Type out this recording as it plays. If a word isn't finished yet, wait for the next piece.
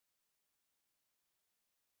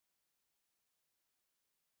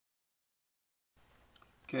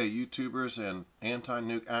Okay, YouTubers and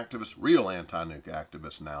anti-nuke activists, real anti-nuke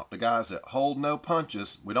activists now, the guys that hold no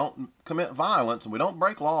punches. We don't commit violence and we don't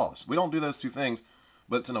break laws. We don't do those two things,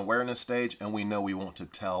 but it's an awareness stage and we know we want to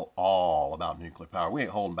tell all about nuclear power. We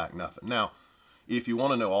ain't holding back nothing. Now, if you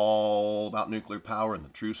want to know all about nuclear power and the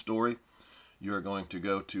true story, you're going to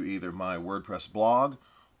go to either my WordPress blog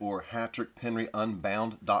or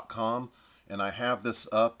HatrickHenryUnbound.com, and I have this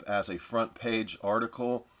up as a front page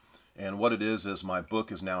article. And what it is my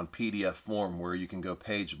book is now in PDF form where you can go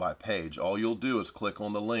page by page. All you'll do is click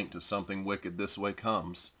on the link to Something Wicked This Way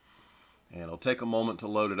Comes. And it'll take a moment to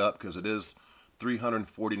load it up because it is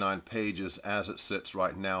 349 pages as it sits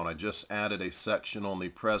right now. And I just added a section on the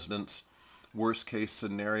president's worst case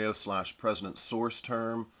scenario / president's source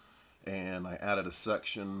term. And I added a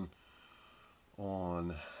section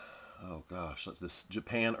on, oh gosh, this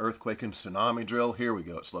Japan earthquake and tsunami drill. Here we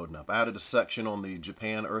go, it's loading up. I added a section on the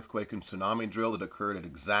Japan earthquake and tsunami drill that occurred at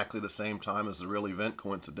exactly the same time as the real event,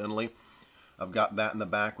 coincidentally. I've got that in the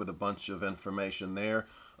back with a bunch of information there.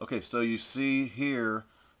 Okay, so you see here,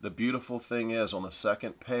 the beautiful thing is on the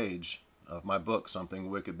second page of my book, Something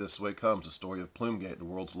Wicked This Way Comes, the story of Plumegate, the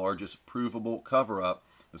world's largest provable cover-up,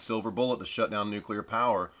 the silver bullet to shut down nuclear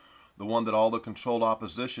power, the one that all the controlled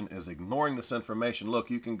opposition is ignoring this information. Look,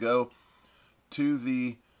 you can go to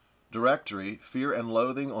the directory, Fear and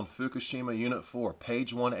Loathing on Fukushima Unit 4,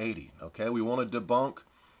 page 180. Okay, we want to debunk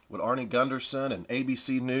what Arnie Gunderson and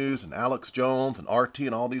ABC News and Alex Jones and RT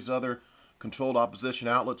and all these other controlled opposition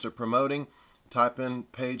outlets are promoting. Type in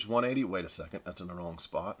page 180. Wait a second, that's in the wrong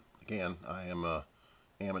spot. Again, I am a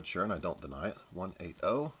amateur and I don't deny it.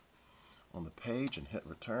 180 on the page and hit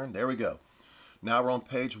return. There we go. Now we're on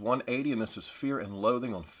page 180, and this is Fear and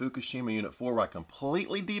Loathing on Fukushima Unit 4, where I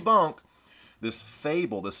completely debunk this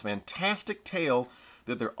fable, this fantastic tale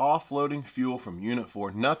that they're offloading fuel from Unit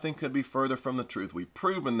 4. Nothing could be further from the truth. We've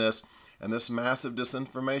proven this, and this massive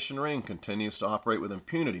disinformation ring continues to operate with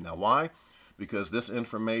impunity. Now, why? Because this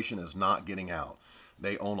information is not getting out.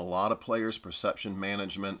 They own a lot of players, perception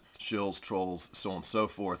management, shills, trolls, so on and so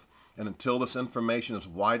forth. And until this information is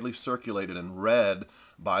widely circulated and read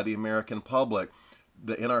by the American public,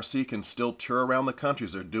 the NRC can still tour around the country,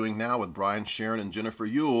 as they're doing now with Brian Sharon and Jennifer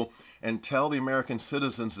Ewell, and tell the American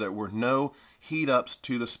citizens there were no heat-ups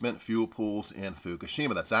to the spent fuel pools in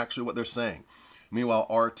Fukushima. That's actually what they're saying. Meanwhile,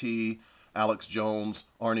 RT, Alex Jones,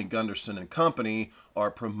 Arnie Gunderson, and company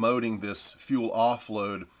are promoting this fuel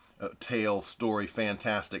offload tale, story,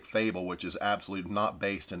 fantastic fable, which is absolutely not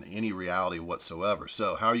based in any reality whatsoever.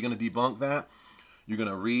 So how are you going to debunk that? You're going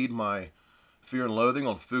to read my Fear and Loathing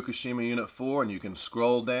on Fukushima Unit 4, and you can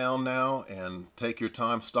scroll down now and take your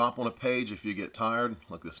time, stop on a page if you get tired.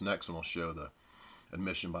 Look, this next one will show the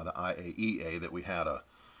admission by the IAEA that we had a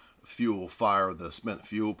fuel fire, the spent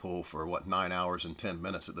fuel pool, for what, 9 hours and 10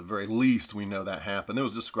 minutes at the very least. We know that happened. It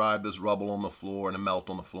was described as rubble on the floor and a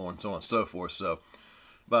melt on the floor and so on and so forth. So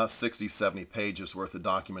about 60, 70 pages worth of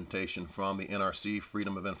documentation from the NRC,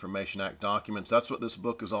 Freedom of Information Act documents. That's what this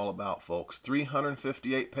book is all about, folks.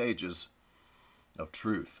 358 pages of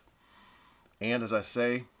truth. And as I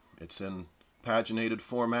say, it's in paginated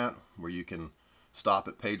format where you can stop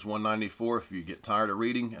at page 194 if you get tired of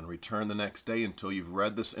reading and return the next day until you've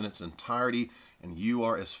read this in its entirety and you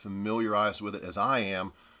are as familiarized with it as I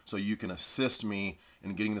am, so you can assist me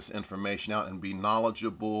in getting this information out and be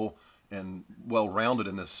knowledgeable and well-rounded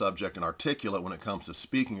in this subject and articulate when it comes to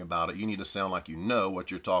speaking about it. You need to sound like you know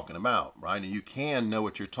what you're talking about, right? And you can know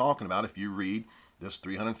what you're talking about if you read this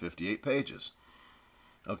 358 pages.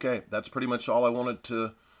 Okay, that's pretty much all I wanted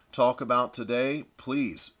to talk about today.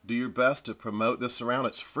 Please do your best to promote this around.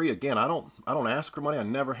 It's free. Again, I don't ask for money. I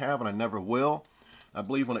never have and I never will. I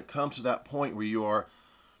believe when it comes to that point where you are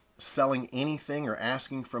selling anything or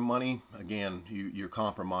asking for money, again, you're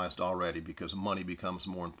compromised already, because money becomes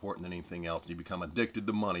more important than anything else. You become addicted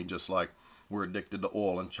to money, just like we're addicted to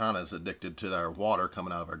oil, and China is addicted to our water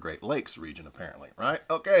coming out of our Great Lakes region, apparently, right?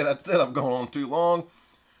 Okay, that's it. I've gone on too long.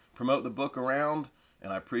 Promote the book around,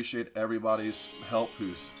 and I appreciate everybody's help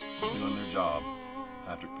who's doing their job.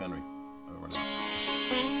 Patrick Henry, over and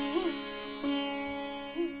out.